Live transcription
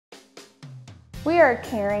We are a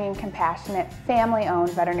caring and compassionate, family-owned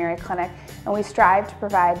veterinary clinic, and we strive to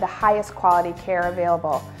provide the highest quality care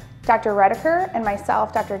available. Dr. Redeker and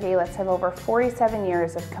myself, Dr. Galitz, have over 47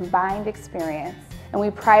 years of combined experience, and we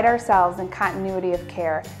pride ourselves in continuity of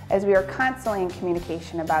care as we are constantly in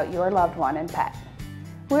communication about your loved one and pet.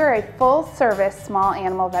 We are a full-service small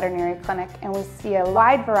animal veterinary clinic, and we see a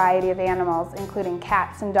wide variety of animals, including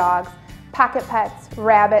cats and dogs, pocket pets,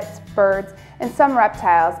 rabbits, birds, and some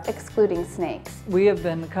reptiles, excluding snakes. We have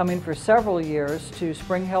been coming for several years to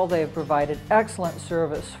Spring Hill. They have provided excellent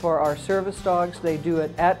service for our service dogs. They do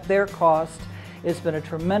it at their cost. It's been a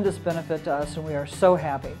tremendous benefit to us, and we are so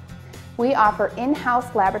happy. We offer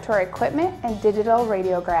in-house laboratory equipment and digital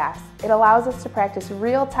radiographs. It allows us to practice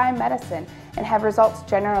real-time medicine and have results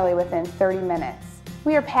generally within 30 minutes.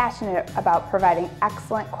 We are passionate about providing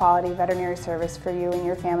excellent quality veterinary service for you and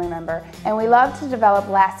your family member, and we love to develop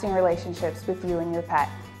lasting relationships with you and your pet.